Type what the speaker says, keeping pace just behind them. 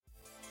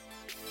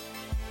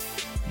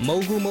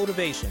Mogul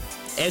Motivation,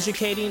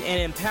 educating and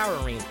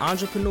empowering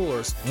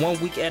entrepreneurs 1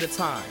 week at a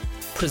time.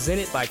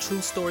 Presented by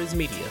True Stories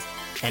Media.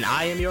 And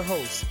I am your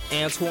host,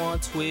 Antoine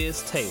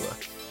Twiz Taylor.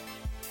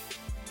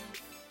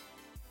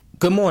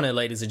 Good morning,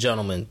 ladies and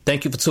gentlemen.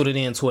 Thank you for tuning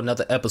in to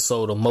another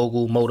episode of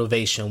Mogul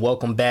Motivation.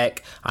 Welcome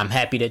back. I'm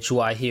happy that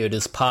you are here.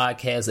 This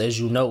podcast, as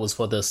you know, is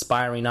for the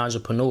aspiring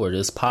entrepreneur.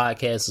 This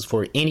podcast is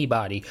for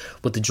anybody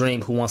with a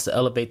dream who wants to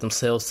elevate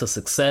themselves to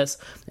success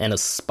and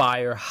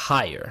aspire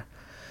higher.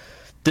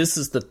 This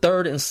is the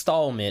third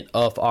installment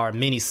of our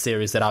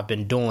mini-series that I've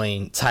been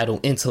doing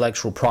titled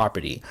Intellectual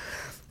Property.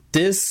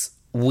 This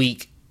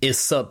week is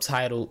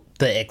subtitled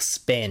The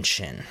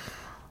Expansion.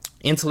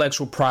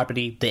 Intellectual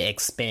Property, The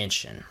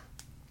Expansion.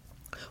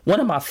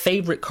 One of my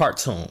favorite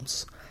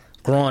cartoons.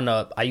 Growing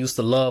up, I used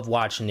to love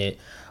watching it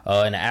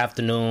in the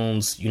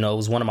afternoons. You know, it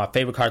was one of my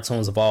favorite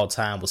cartoons of all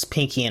time was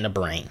Pinky and the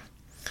Brain.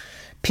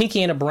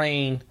 Pinky and the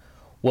Brain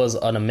was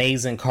an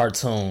amazing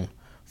cartoon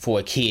for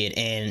a kid.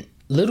 And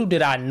little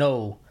did I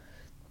know,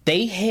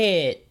 they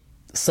had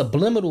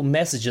subliminal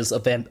messages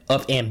of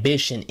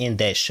ambition in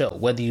that show,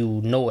 whether you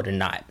know it or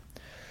not.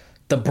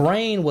 The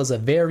Brain was a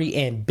very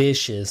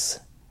ambitious,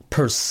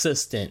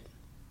 persistent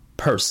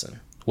person.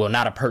 Well,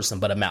 not a person,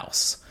 but a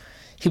mouse.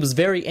 He was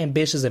very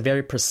ambitious and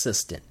very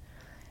persistent.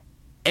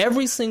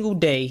 Every single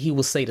day, he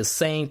would say the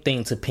same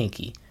thing to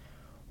Pinky.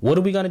 What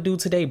are we going to do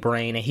today,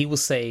 Brain? And he would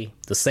say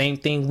the same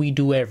thing we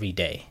do every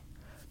day.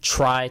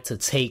 Try to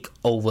take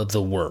over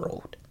the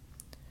world.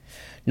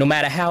 No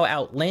matter how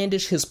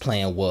outlandish his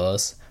plan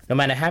was, no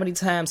matter how many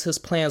times his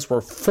plans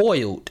were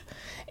foiled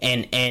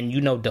and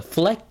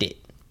deflected,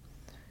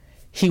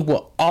 he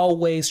will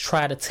always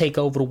try to take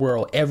over the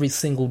world every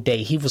single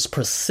day. He was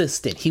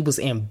persistent. He was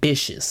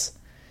ambitious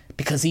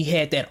because he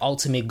had that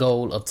ultimate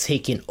goal of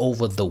taking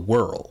over the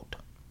world.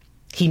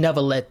 He never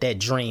let that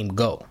dream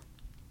go.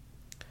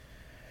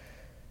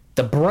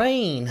 The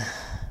Brain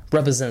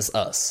represents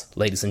us,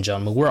 ladies and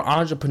gentlemen. We're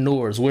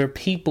entrepreneurs. We're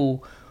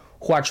people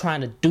who are trying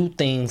to do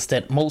things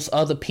that most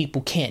other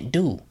people can't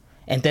do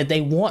and that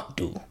they want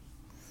to.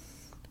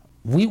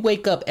 We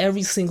wake up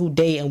every single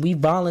day and we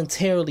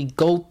voluntarily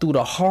go through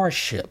the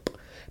hardship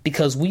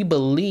because we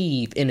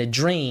believe in a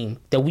dream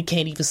that we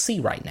can't even see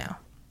right now.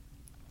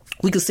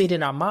 We can see it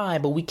in our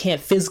mind, but we can't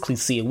physically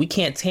see it. We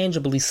can't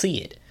tangibly see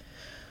it.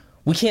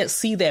 We can't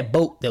see that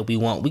boat that we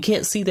want. We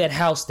can't see that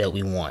house that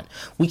we want.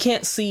 We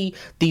can't see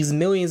these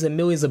millions and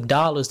millions of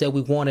dollars that we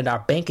want in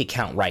our bank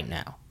account right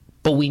now.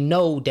 But we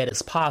know that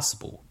it's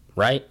possible,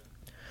 right?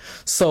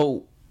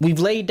 So we've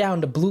laid down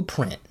the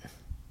blueprint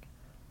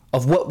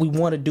of what we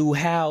want to do,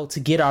 how to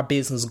get our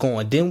business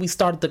going. Then we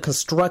started the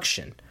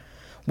construction.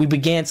 We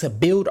began to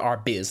build our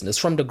business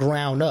from the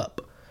ground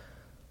up.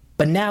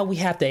 But now we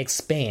have to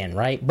expand,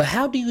 right? But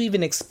how do you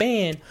even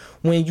expand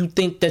when you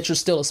think that you're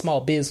still a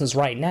small business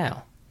right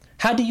now?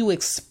 How do you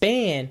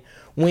expand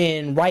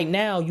when right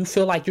now you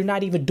feel like you're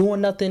not even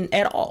doing nothing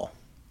at all?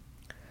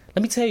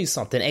 Let me tell you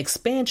something.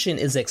 Expansion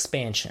is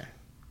expansion.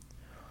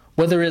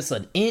 Whether it's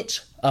an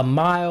inch, a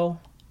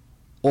mile,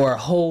 or a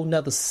whole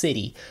nother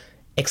city,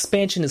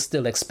 expansion is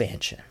still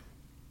expansion.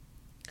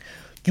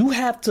 You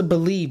have to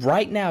believe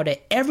right now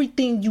that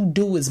everything you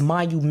do is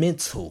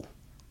monumental.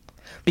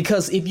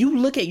 Because if you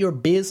look at your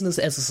business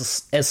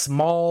as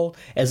small,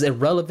 as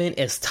irrelevant,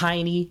 as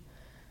tiny,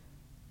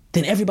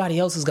 then everybody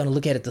else is going to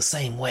look at it the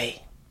same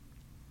way.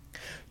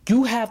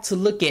 You have to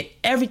look at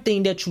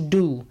everything that you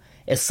do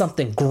as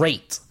something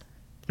great.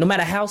 No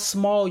matter how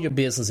small your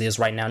business is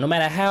right now, no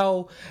matter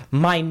how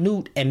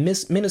minute and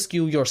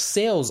minuscule your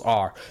sales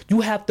are,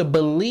 you have to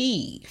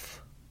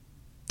believe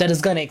that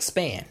it's going to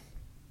expand.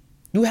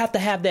 You have to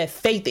have that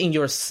faith in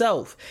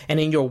yourself and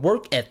in your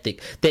work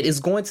ethic that is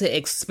going to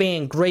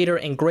expand greater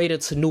and greater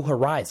to new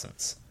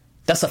horizons.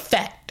 That's a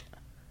fact.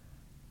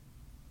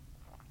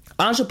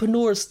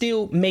 Entrepreneurs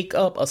still make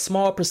up a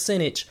small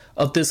percentage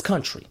of this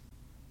country.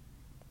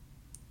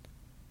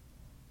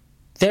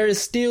 There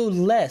is still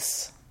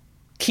less,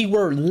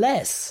 keyword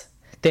less,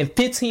 than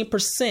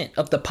 15%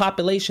 of the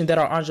population that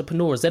are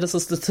entrepreneurs. That is a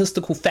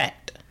statistical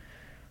fact.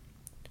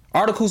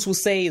 Articles will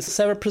say it's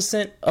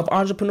 7% of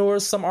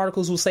entrepreneurs. Some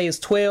articles will say it's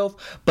 12%,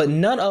 but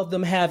none of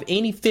them have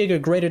any figure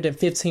greater than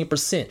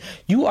 15%.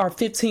 You are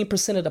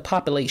 15% of the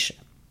population,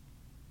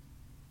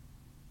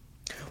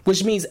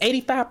 which means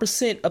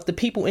 85% of the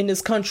people in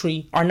this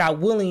country are not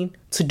willing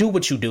to do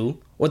what you do,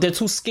 or they're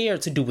too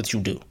scared to do what you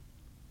do.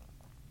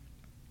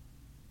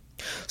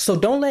 So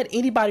don't let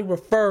anybody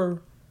refer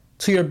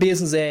to your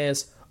business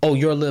as, oh,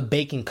 you're a little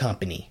baking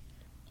company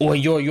or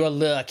you're a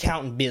little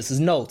accounting business.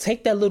 No,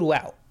 take that little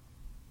out.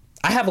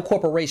 I have a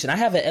corporation. I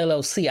have an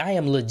LLC. I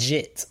am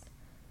legit.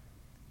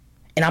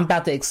 And I'm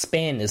about to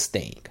expand this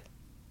thing.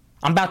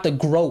 I'm about to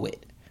grow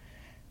it.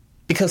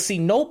 Because, see,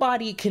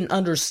 nobody can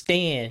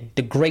understand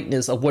the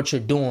greatness of what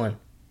you're doing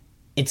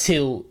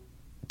until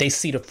they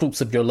see the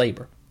fruits of your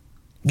labor.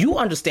 You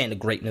understand the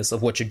greatness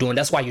of what you're doing.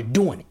 That's why you're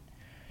doing it.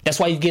 That's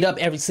why you get up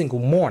every single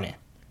morning.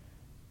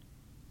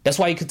 That's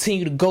why you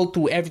continue to go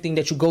through everything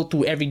that you go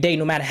through every day,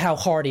 no matter how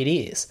hard it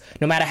is,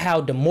 no matter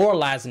how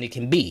demoralizing it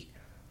can be.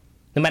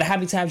 No matter how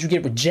many times you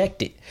get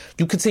rejected,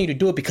 you continue to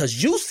do it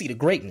because you see the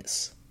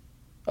greatness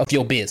of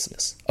your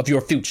business, of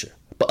your future.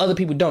 But other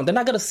people don't. They're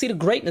not going to see the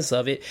greatness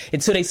of it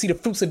until they see the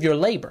fruits of your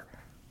labor.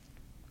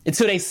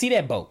 Until they see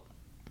that boat,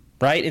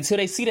 right? Until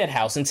they see that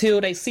house,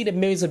 until they see the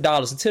millions of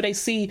dollars, until they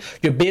see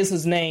your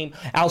business name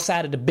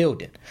outside of the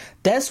building.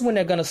 That's when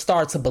they're going to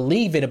start to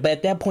believe it. But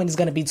at that point, it's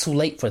going to be too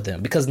late for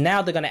them because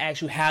now they're going to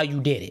ask you how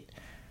you did it.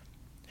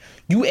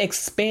 You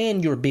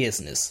expand your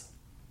business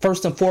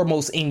first and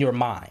foremost in your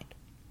mind.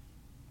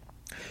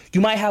 You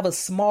might have a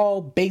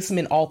small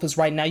basement office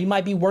right now. You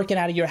might be working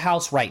out of your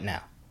house right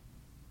now.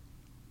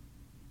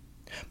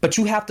 But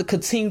you have to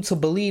continue to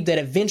believe that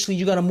eventually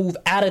you're going to move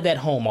out of that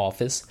home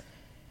office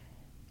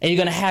and you're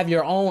going to have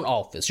your own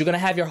office. You're going to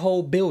have your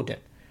whole building.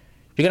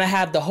 You're going to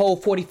have the whole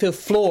 45th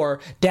floor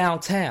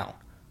downtown.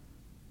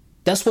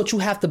 That's what you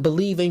have to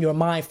believe in your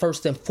mind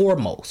first and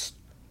foremost.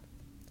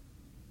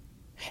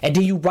 And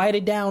then you write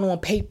it down on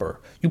paper.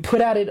 You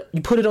put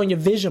it on your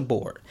vision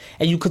board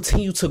and you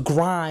continue to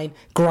grind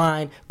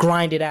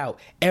it out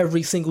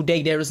every single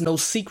day. There is no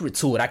secret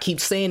to it. I keep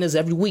saying this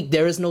every week.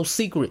 There is no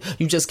secret.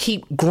 You just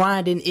keep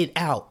grinding it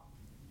out.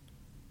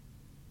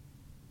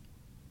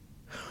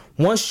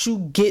 Once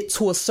you get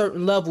to a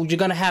certain level, you're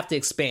going to have to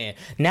expand.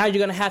 Now you're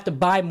going to have to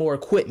buy more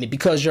equipment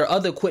because your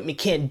other equipment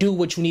can't do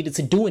what you needed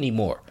to do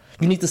anymore.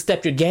 You need to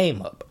step your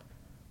game up.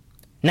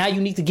 Now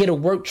you need to get a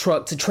work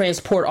truck to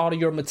transport all of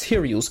your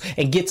materials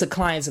and get to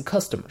clients and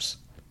customers.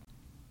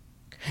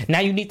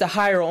 Now you need to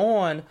hire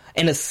on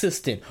an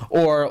assistant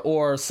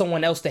or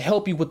someone else to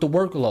help you with the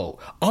workload.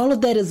 All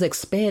of that is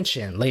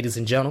expansion, ladies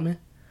and gentlemen.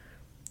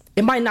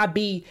 It might not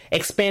be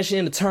expansion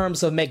in the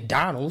terms of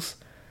McDonald's.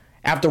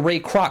 After Ray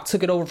Kroc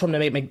took it over from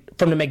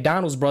the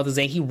McDonald's brothers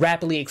and he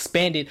rapidly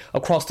expanded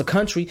across the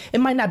country, it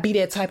might not be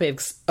that type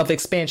of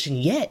expansion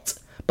yet,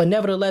 but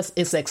nevertheless,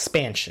 it's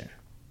expansion.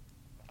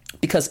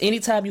 Because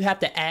anytime you have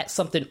to add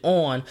something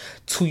on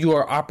to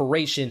your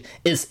operation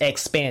is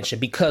expansion,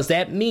 because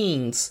that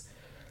means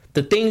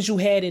the things you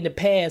had in the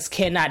past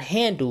cannot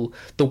handle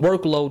the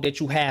workload that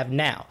you have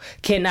now,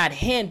 cannot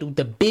handle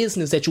the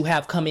business that you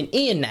have coming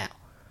in now.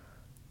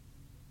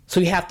 So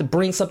you have to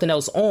bring something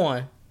else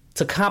on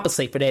to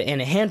compensate for that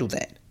and to handle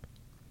that.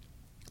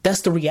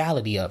 That's the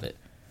reality of it.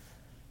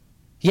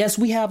 Yes,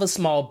 we have a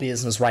small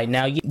business right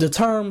now. The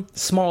term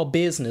small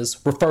business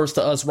refers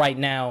to us right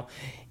now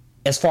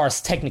as far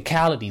as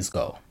technicalities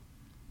go.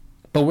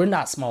 But we're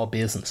not small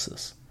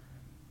businesses.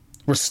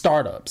 We're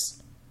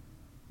startups.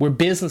 We're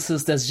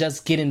businesses that's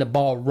just getting the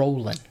ball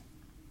rolling.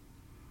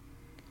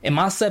 In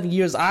my 7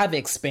 years, I've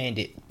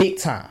expanded big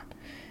time.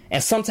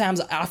 And sometimes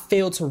I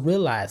fail to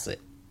realize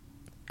it.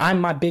 I'm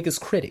my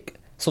biggest critic.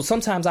 So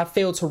sometimes I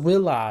fail to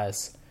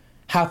realize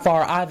how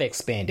far I've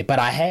expanded. But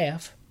I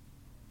have.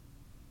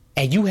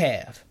 And you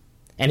have.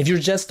 And if you're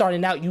just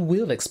starting out, you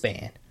will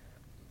expand.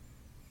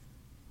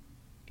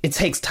 It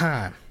takes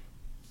time.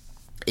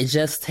 It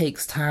just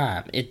takes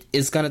time.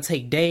 It's going to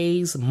take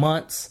days,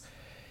 months,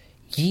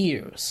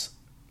 years.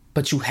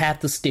 But you have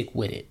to stick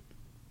with it.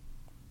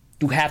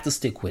 You have to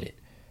stick with it.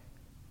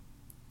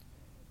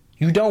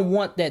 You don't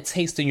want that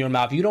taste in your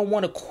mouth. You don't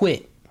want to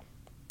quit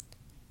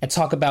and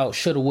talk about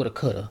shoulda, woulda,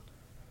 coulda.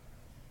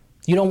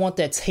 You don't want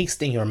that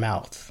taste in your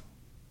mouth.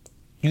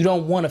 You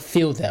don't want to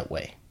feel that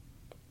way.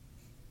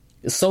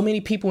 There's so many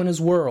people in this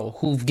world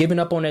who've given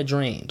up on their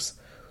dreams,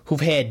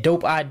 who've had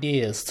dope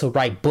ideas to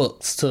write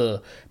books,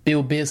 to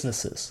build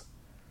businesses.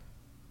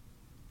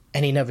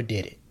 And they never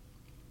did it.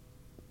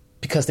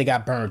 Because they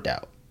got burned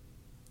out.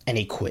 And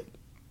they quit.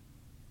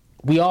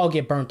 We all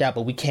get burnt out,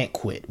 but we can't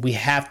quit. We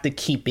have to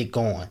keep it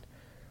going.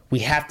 We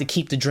have to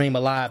keep the dream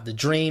alive. The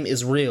dream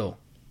is real.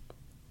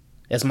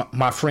 As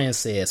my friend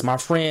says. My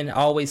friend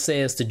always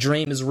says the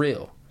dream is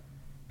real.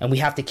 And we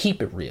have to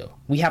keep it real.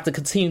 We have to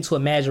continue to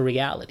imagine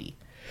reality.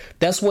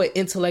 That's what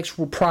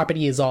intellectual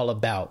property is all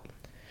about.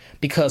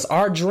 Because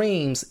our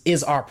dreams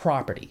is our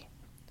property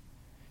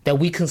that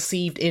we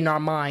conceived in our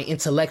mind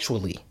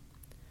intellectually.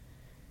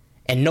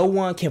 And no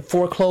one can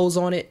foreclose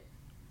on it.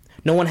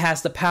 No one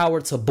has the power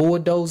to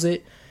bulldoze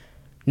it.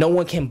 No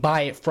one can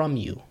buy it from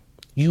you.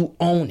 You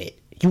own it.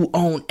 You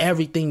own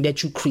everything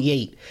that you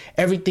create.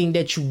 Everything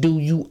that you do,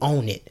 you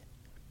own it.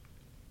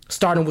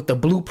 Starting with the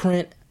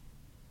blueprint,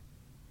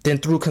 then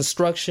through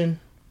construction,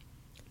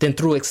 then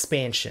through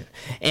expansion.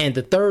 And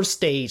the third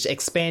stage,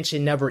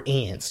 expansion never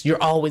ends.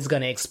 You're always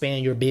going to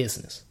expand your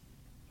business.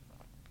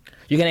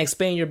 You're going to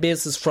expand your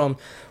business from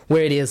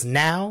where it is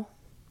now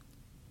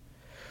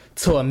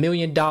to $1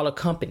 million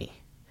company.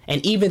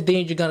 And even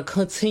then, you're going to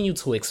continue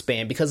to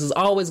expand because there's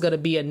always going to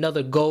be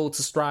another goal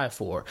to strive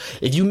for.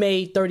 If you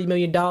made $30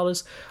 million,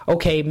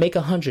 okay, make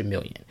 $100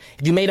 million.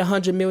 If you made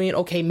 $100 million,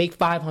 okay, make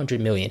 $500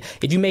 million.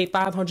 If you made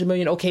 $500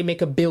 million, okay, make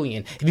 $1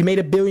 billion. If you made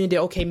 $1 billion, then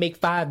okay, make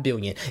 $5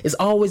 billion. It's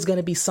always going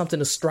to be something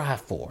to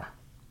strive for.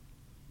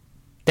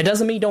 That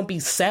doesn't mean don't be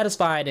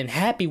satisfied and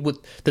happy with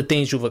the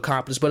things you've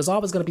accomplished, but it's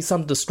always going to be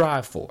something to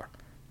strive for.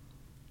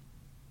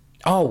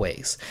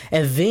 Always.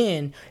 And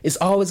then it's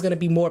always going to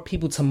be more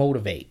people to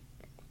motivate.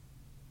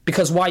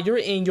 Because while you're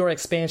in your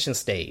expansion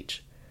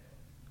stage,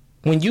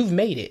 when you've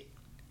made it,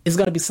 it's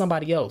going to be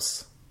somebody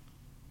else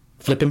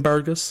flipping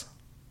burgers,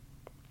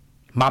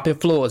 mopping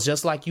floors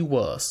just like you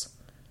was,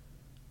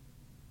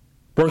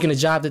 working a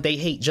job that they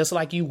hate just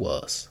like you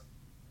was.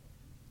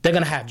 They're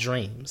going to have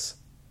dreams.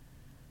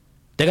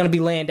 They're going to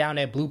be laying down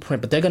that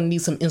blueprint, but they're going to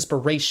need some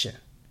inspiration.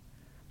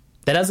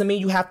 That doesn't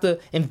mean you have to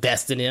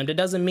invest in them. That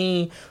doesn't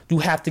mean you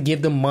have to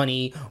give them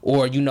money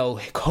or,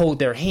 hold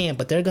their hand,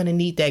 but they're going to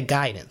need that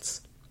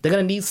guidance. They're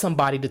going to need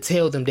somebody to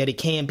tell them that it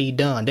can be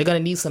done. They're going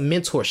to need some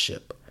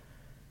mentorship.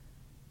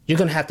 You're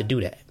going to have to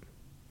do that.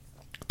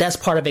 That's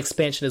part of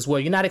expansion as well.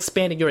 You're not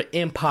expanding your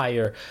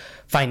empire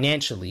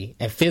financially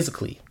and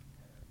physically,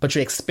 but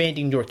you're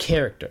expanding your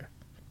character.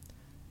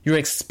 You're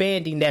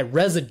expanding that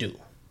residue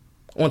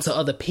onto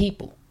other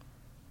people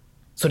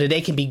so that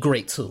they can be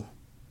great too.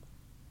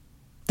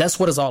 That's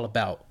what it's all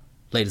about,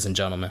 ladies and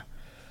gentlemen.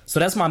 So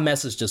that's my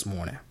message this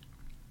morning.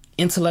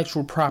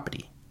 Intellectual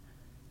property.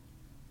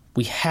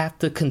 We have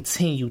to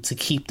continue to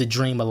keep the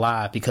dream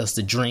alive because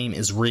the dream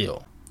is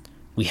real.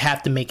 We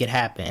have to make it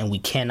happen and we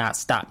cannot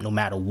stop no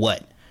matter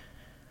what.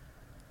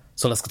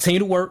 So let's continue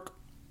to work.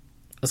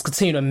 Let's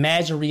continue to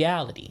imagine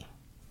reality.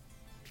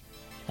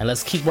 And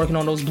let's keep working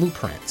on those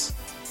blueprints.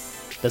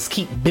 Let's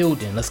keep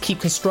building. Let's keep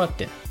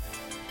constructing.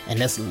 And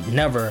let's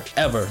never,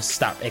 ever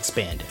stop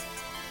expanding.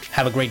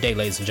 Have a great day,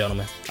 ladies and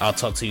gentlemen. I'll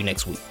talk to you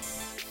next week.